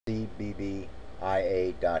cbbia.com,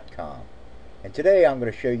 and today I'm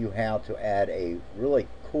going to show you how to add a really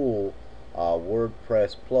cool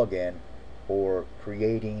WordPress plugin for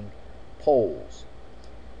creating polls.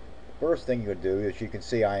 First thing you're going to do is, you can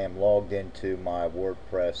see I am logged into my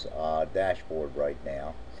WordPress dashboard right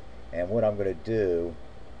now, and what I'm going to do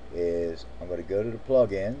is I'm going to go to the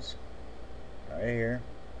plugins right here.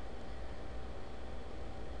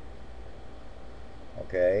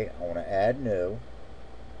 Okay, I want to add new,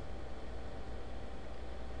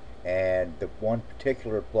 and the one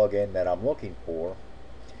particular plugin that I'm looking for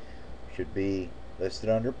should be listed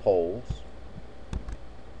under polls.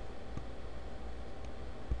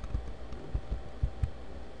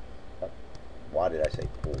 Why did I say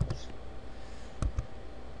polls?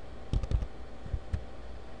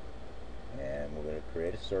 And we're going to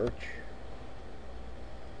create a search,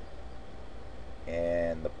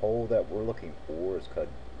 and the poll that we're looking for is called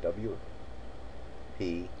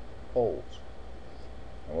WP polls.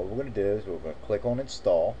 And what we're going to do is we're going to click on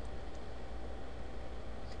install,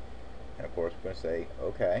 and of course we're going to say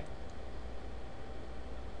OK.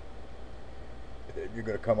 Then you're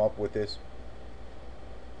going to come up with this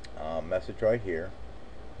message right here,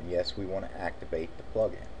 and yes, we want to activate the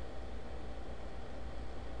plugin.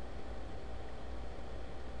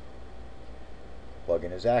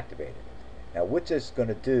 Plugin is activated. Now what this is going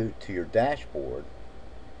to do to your dashboard,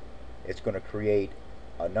 it's going to create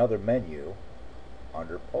another menu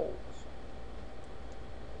under polls.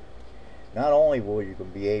 Not only will you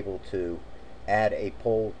be able to add a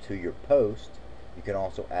poll to your post, you can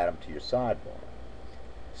also add them to your sidebar.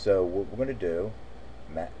 So what we're going to do,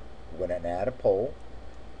 we're going to add a poll.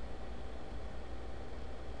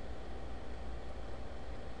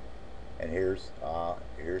 And here's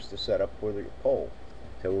the setup for the poll.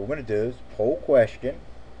 So what we're going to do is poll question.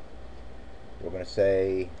 We're going to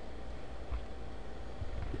say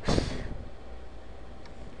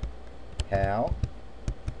how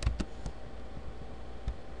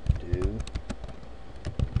do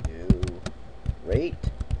you rate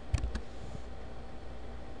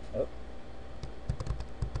let's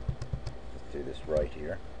do this right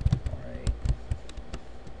here. Alright.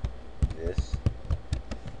 This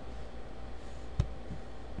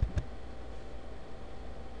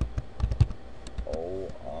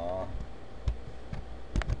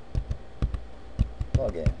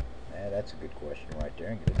plugin. That's a good question right there.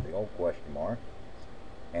 And give it the old question mark.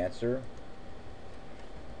 Answer.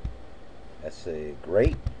 Let's see.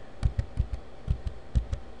 Great.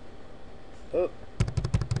 Oh,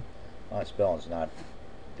 my spelling's not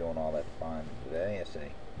doing all that fine today. Let's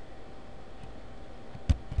see.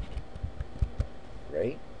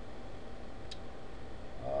 Great.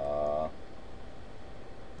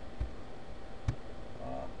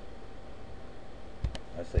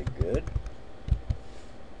 Let's say good.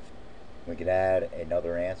 We can add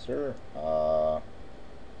another answer.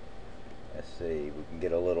 Let's see, we can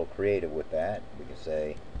get a little creative with that. We can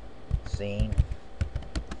say seen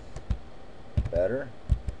better.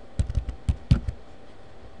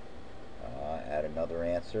 Add another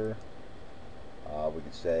answer. We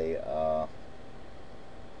can say,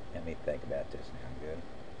 let me think about this now. Good.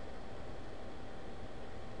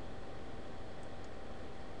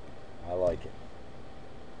 I like it.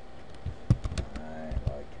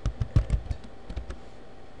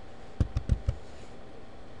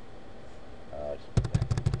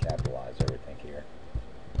 Capitalize everything here.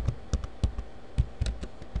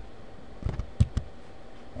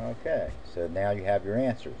 Okay, so now you have your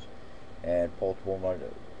answers, and Poll will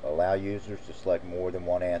allow users to select more than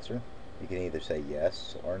one answer. You can either say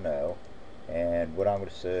yes or no, and what I'm going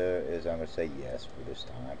to say is I'm going to say yes for this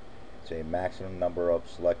time. Say maximum number of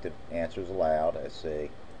selected answers allowed. Let's see,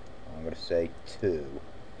 I'm going to say 2,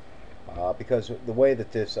 because the way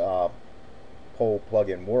that this poll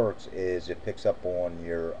plugin works is it picks up on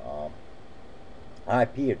your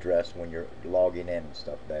IP address when you're logging in and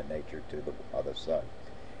stuff of that nature to the other site.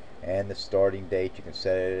 And the starting date, you can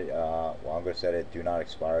set it, well, I'm going to set it do not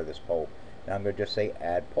expire this poll. And I'm going to just say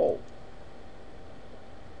add poll.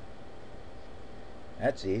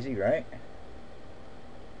 That's easy, right?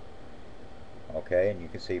 Okay, and you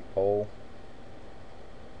can see poll.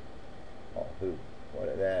 Oh, who?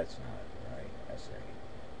 What? That's not right. I say.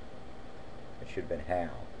 It should have been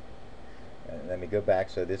how. And let me go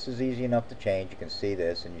back. So this is easy enough to change. You can see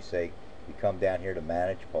this, and you say, you come down here to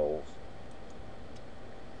manage polls,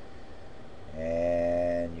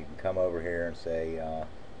 and you can come over here and say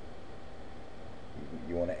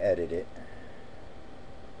you want to edit it,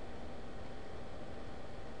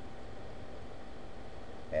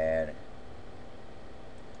 and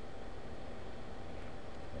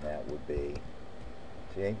that would be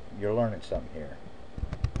See, you're learning something here.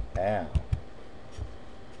 Now,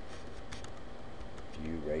 do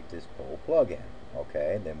you rate this poll plugin?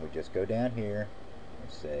 Okay, and then we just go down here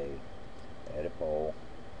and say edit poll.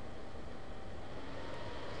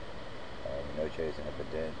 No chasing up a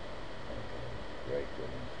dead. Okay, great, good.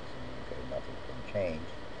 Okay, nothing's been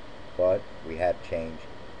changed, but we have changed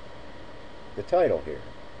the title here.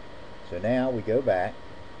 So now we go back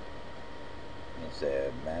and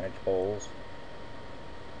say manage polls.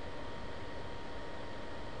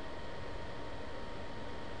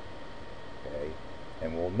 Okay,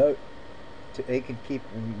 and we'll note they can keep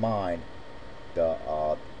in mind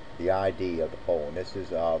the ID of the poll, and this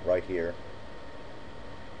is right here.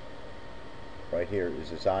 Right here is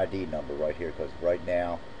this ID number right here, because right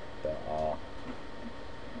now the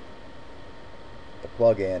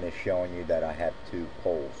plugin is showing you that I have two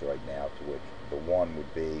polls right now, to which the one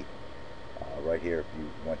would be right here. If you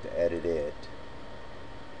want to edit it,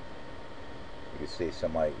 you can see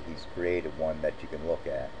he's created one that you can look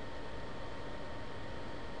at.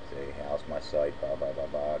 Say, how's my site, blah blah blah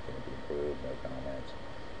blah, can it be improved, no comments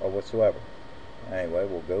or whatsoever. Anyway,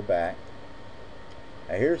 we'll go back.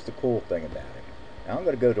 Now here's the cool thing about it. Now I'm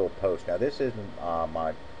going to go to a post. Now this isn't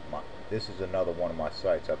this is another one of my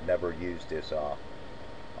sites. I've never used this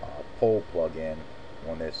poll plugin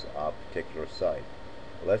on this particular site.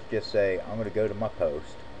 Let's just say I'm going to go to my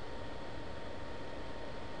post.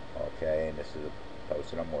 Okay, and this is a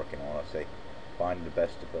post that I'm working on. I'll say find the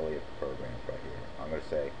best affiliate programs right here. I'm going to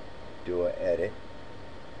say do an edit.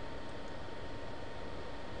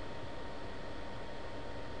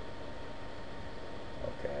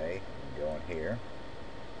 Okay, go in here,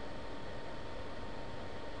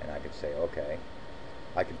 and I can say okay.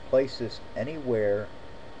 I can place this anywhere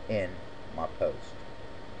in my post.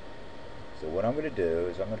 So what I'm going to do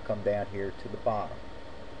is I'm going to come down here to the bottom,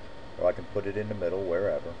 or I can put it in the middle,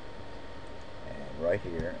 wherever, and right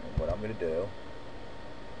here. And what I'm going to do,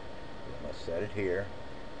 I'm going to set it here,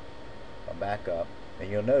 come back up, and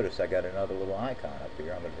you'll notice I got another little icon up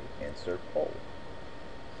here. I'm going to insert poll,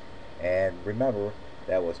 and remember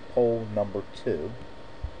that was poll number 2.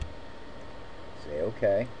 Say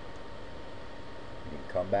OK. You can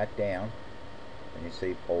come back down, and you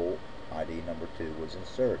see poll ID number 2 was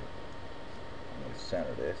inserted. I'm going to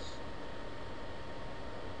center this.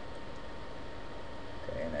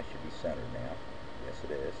 Okay, and that should be centered now. Yes,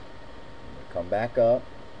 it is. I'm going to come back up,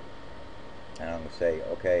 and I'm going to say,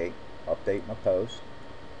 okay, update my post.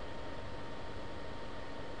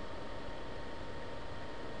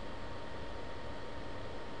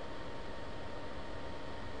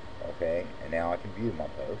 Okay, and now I can view my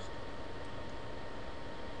post.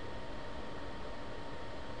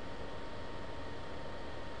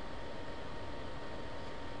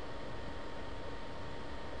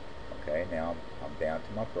 Okay, now I'm down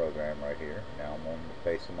to my program right here. Now I'm on the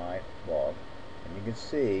face of my blog, and you can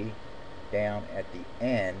see down at the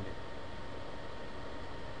end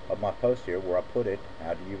of my post here where I put it,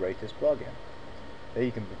 how do you rate this plugin? There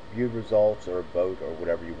you can view results or vote or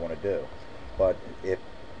whatever you want to do. But if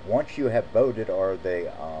once you have voted, or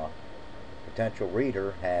the potential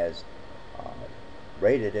reader has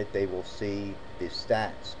rated it, they will see the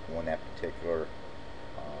stats on that particular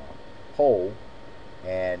poll.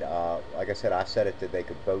 And like I said, I set it that they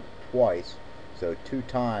could vote twice, so 2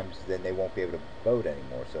 times, then they won't be able to vote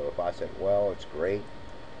anymore. So if I said, well, it's great,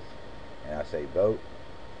 and I say vote,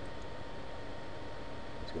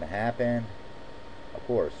 what's going to happen? Of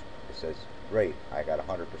course, it says great, I got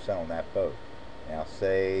 100% on that vote. Now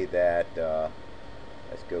say that,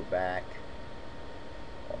 let's go back,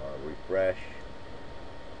 or refresh.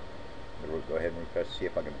 We'll go ahead and refresh to see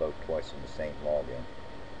if I can vote twice in the same login.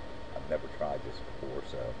 I've never tried this before,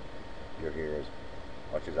 so you're here as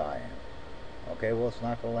much as I am. Okay, well, it's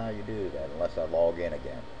not going to allow you to do that unless I log in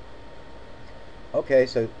again. Okay,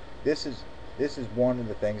 so this is one of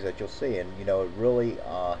the things that you'll see, and you know, it really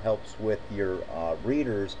helps with your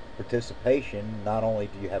readers' participation. Not only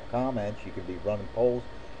do you have comments, you can be running polls,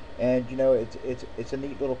 and you know, it's a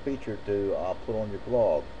neat little feature to put on your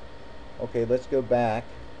blog. Okay, let's go back.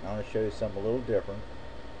 I want to show you something a little different.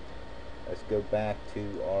 Let's go back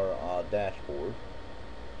to our dashboard.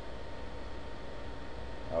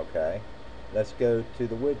 Okay, let's go to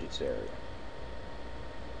the widgets area.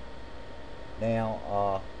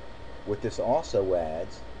 Now, what this also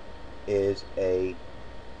adds is a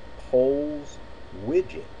polls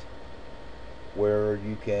widget where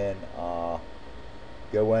you can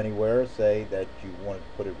go anywhere, say that you want to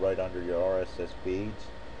put it right under your RSS feeds,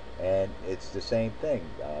 and it's the same thing.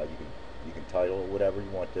 You can title it whatever you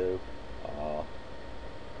want to.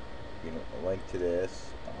 You know, link to this,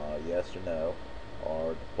 yes or no. or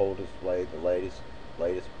the poll display, the latest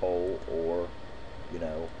poll, or you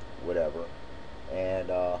know, whatever, and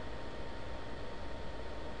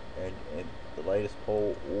and the latest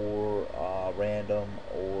poll, or random,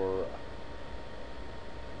 or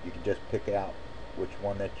you can just pick out which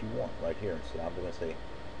one that you want right here. And so I'm going to say,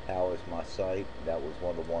 how is my site? That was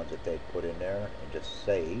one of the ones that they put in there, and just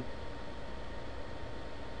save.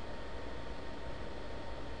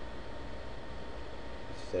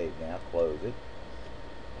 Save now, close it.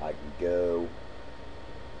 I can go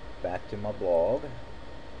back to my blog.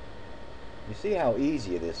 You see how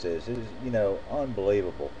easy this is. This is, you know,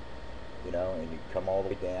 unbelievable. You know, and you come all the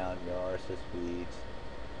way down your RSS feeds,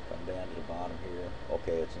 come down to the bottom here.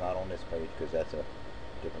 Okay, it's not on this page because that's a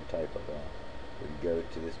different type of we can go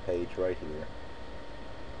to this page right here,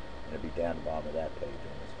 and it'll be down the bottom of that page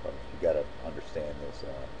on this post. You got to understand this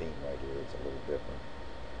theme right here. It's a little different.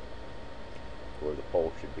 Where the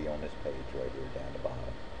poll should be on this page right here down the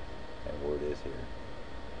bottom, and where it is here.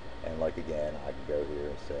 And like again, I can go here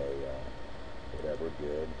and say whatever,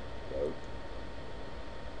 good, vote,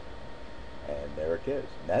 and there it is.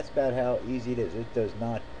 And that's about how easy it is. It does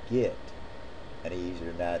not get any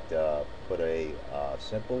easier than that. Put a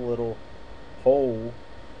simple little poll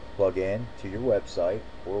plug-in to your website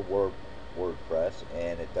or WordPress,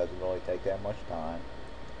 and it doesn't really take that much time.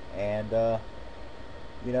 And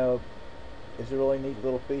you know, it's a really neat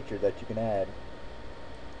little feature that you can add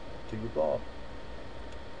to your blog.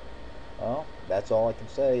 Well, that's all I can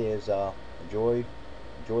say is enjoy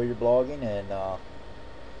your blogging, and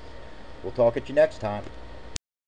we'll talk at you next time.